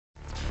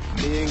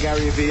Me and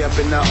Gary V up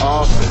in the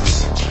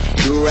office.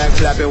 Do-rag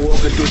flapping,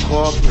 walking through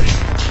corporate.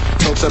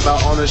 Talks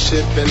about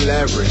ownership and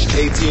leverage.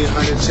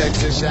 1,800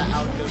 checks and shout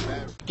out the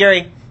leverage.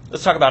 Gary,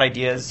 let's talk about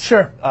ideas.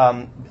 Sure.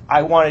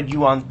 I wanted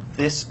you on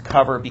this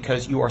cover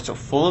because you are so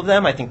full of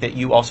them. I think that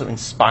you also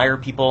inspire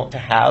people to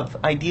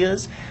have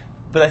ideas.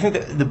 But I think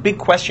that the big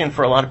question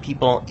for a lot of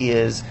people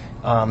is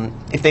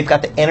if they've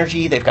got the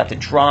energy, they've got the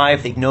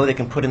drive, they know they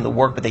can put in the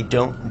work, but they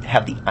don't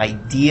have the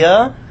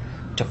idea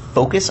to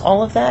focus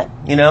all of that,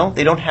 you know?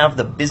 They don't have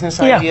the business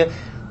idea.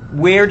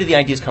 Where do the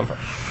ideas come from?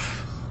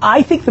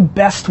 I think the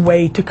best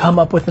way to come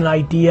up with an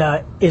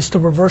idea is to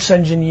reverse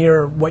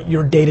engineer what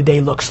your day-to-day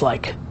looks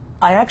like.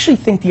 I actually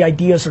think the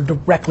ideas are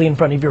directly in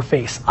front of your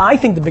face. I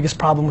think the biggest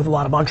problem with a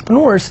lot of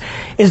entrepreneurs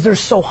is they're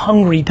so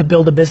hungry to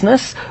build a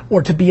business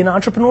or to be an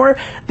entrepreneur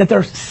that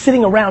they're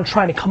sitting around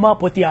trying to come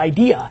up with the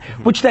idea,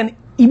 which then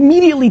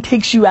immediately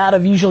takes you out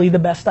of usually the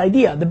best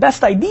idea. The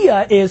best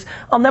idea is,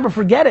 I'll never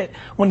forget it,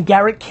 when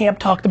Garrett Camp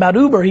talked about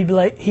Uber,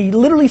 he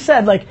literally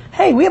said, like,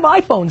 hey, we have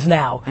iPhones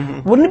now.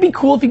 Wouldn't it be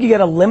cool if you could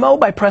get a limo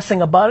by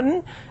pressing a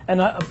button? And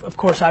of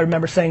course I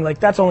remember saying, like,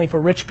 that's only for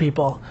rich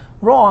people.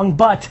 Wrong,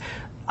 but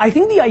I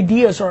think the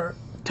ideas are,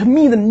 to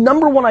me, the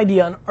number one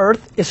idea on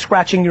earth is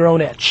scratching your own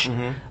itch.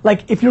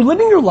 Like, if you're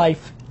living your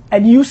life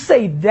and you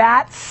say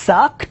that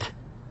sucked,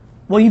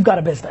 well, you've got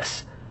a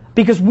business.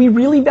 Because we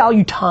really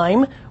value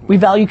time, we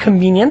value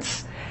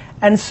convenience,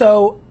 and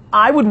so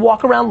I would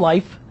walk around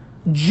life,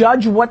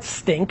 judge what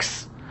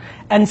stinks,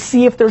 and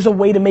see if there's a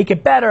way to make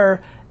it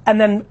better, and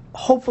then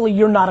hopefully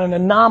you're not an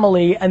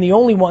anomaly and the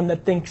only one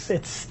that thinks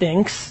it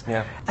stinks.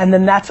 Yeah. And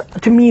then that's,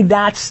 to me,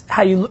 that's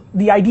how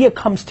the idea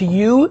comes to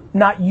you,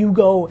 not you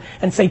go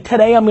and say,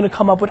 today I'm gonna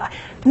come up with,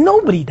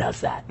 nobody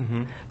does that.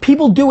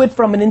 People do it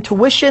from an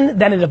intuition,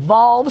 then it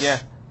evolves. Yeah.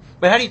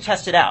 But how do you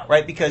test it out,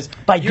 right? Because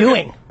By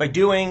doing.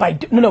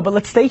 No, but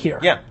let's stay here.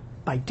 Yeah.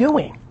 By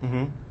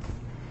doing.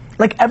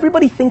 Like,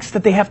 everybody thinks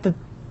that they have to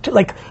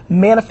like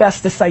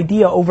manifest this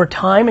idea over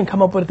time and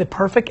come up with it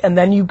perfect, and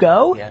then you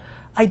go. Yeah.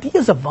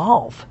 Ideas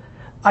evolve.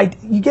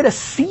 You get a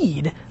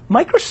seed.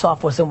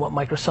 Microsoft wasn't what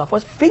Microsoft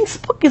was.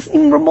 Facebook isn't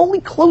even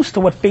remotely close to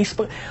what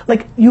Facebook.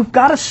 Like, you've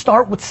got to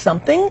start with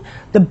something.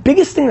 The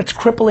biggest thing that's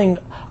crippling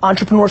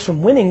entrepreneurs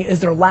from winning is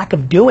their lack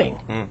of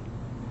doing.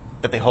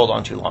 That they hold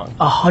on too long.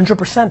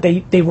 100%.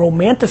 They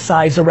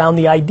romanticize around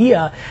the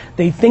idea.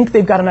 They think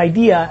they've got an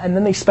idea, and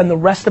then they spend the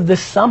rest of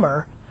this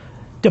summer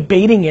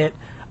debating it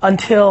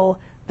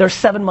until they're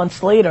 7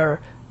 months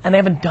later and they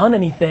haven't done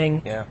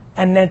anything,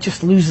 and then it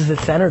just loses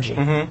its energy.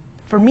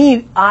 For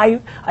me, I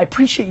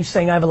appreciate you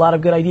saying I have a lot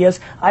of good ideas.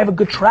 I have a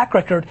good track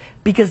record,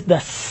 because the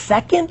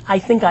second I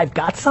think I've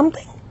got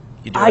something,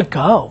 I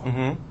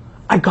go.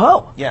 I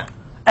go. Yeah.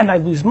 And I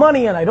lose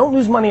money, and I don't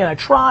lose money, and I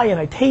try, and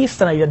I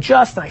taste, and I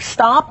adjust, and I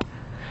stop.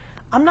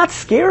 I'm not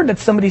scared that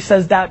somebody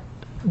says that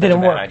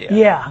didn't work. Idea.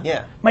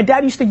 Yeah. My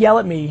dad used to yell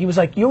at me. He was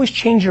like, you always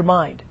change your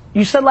mind.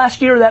 You said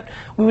last year that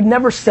we would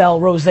never sell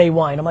rosé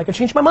wine. I'm like, I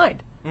changed my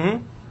mind.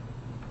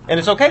 And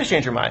it's okay to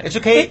change your mind. It's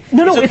okay. It's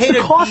okay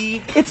the cost.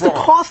 It's the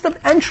cost of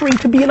entry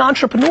to be an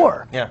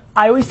entrepreneur. Yeah.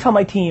 I always tell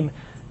my team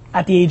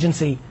at the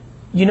agency,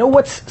 you know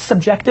what's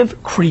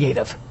subjective?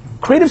 Creative.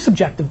 Creative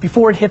subjective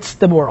before it hits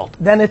the world.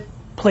 Then it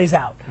plays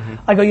out.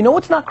 I go, you know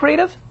what's not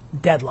creative?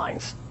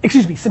 Deadlines.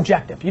 Excuse me,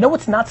 subjective. You know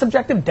what's not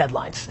subjective?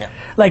 Deadlines. Yeah.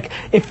 Like,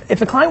 if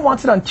the client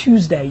wants it on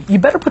Tuesday, you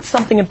better put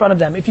something in front of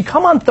them. If you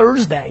come on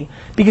Thursday,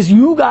 because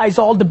you guys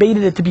all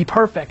debated it to be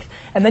perfect,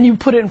 and then you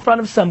put it in front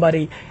of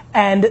somebody,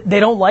 and they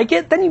don't like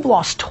it, then you've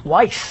lost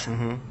twice.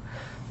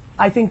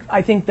 I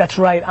think that's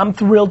right. I'm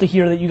thrilled to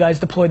hear that you guys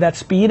deploy that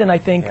speed, and I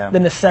think the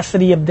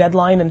necessity of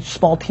deadline and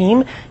small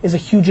team is a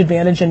huge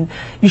advantage, and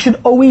you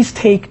should always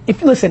take,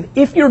 if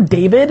you're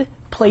David,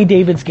 play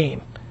David's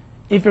game.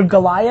 If you're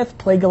Goliath,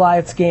 play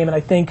Goliath's game, and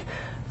I think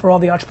for all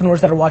the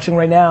entrepreneurs that are watching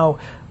right now,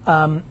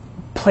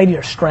 play to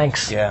your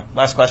strengths. Yeah.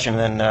 Last question,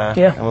 and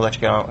we'll let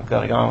you go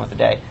on with the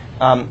day.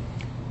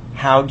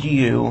 How do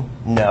you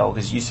know?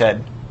 Because you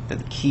said that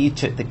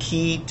the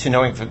key to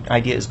knowing if an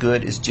idea is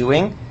good is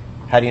doing.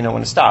 How do you know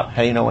when to stop?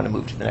 How do you know when to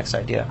move to the next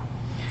idea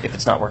if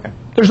it's not working?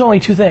 There's only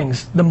two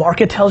things: the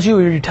market tells you,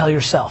 or you tell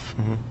yourself.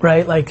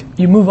 Right? Like,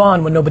 you move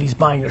on when nobody's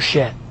buying your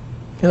shit.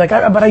 You're like,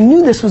 but I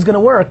knew this was going to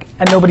work,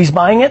 and nobody's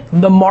buying it.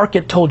 The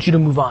market told you to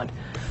move on.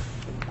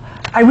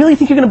 I really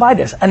think you're going to buy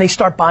this, and they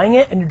start buying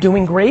it, and you're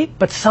doing great,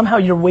 but somehow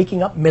you're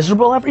waking up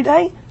miserable every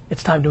day.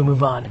 It's time to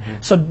move on.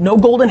 So no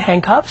golden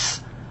handcuffs,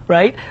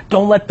 right?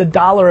 Don't let the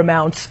dollar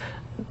amounts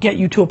get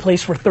you to a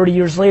place where 30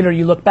 years later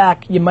you look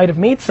back, you might have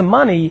made some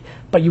money,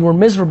 but you were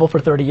miserable for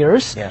 30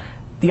 years. Yeah.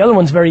 The other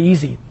one's very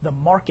easy. The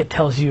market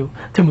tells you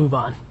to move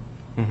on.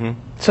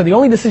 So the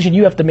only decision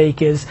you have to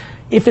make is,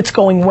 if it's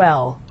going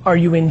well, are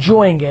you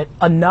enjoying it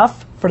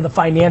enough for the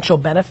financial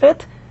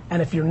benefit?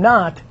 And if you're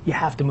not, you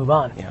have to move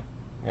on.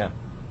 Yeah.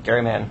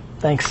 Gary Mann.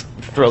 Thanks.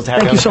 Thrilled to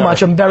have you on the Thank you so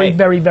much. I'm very,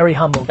 very, very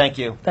humbled. Thank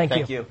you. Thank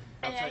you. you.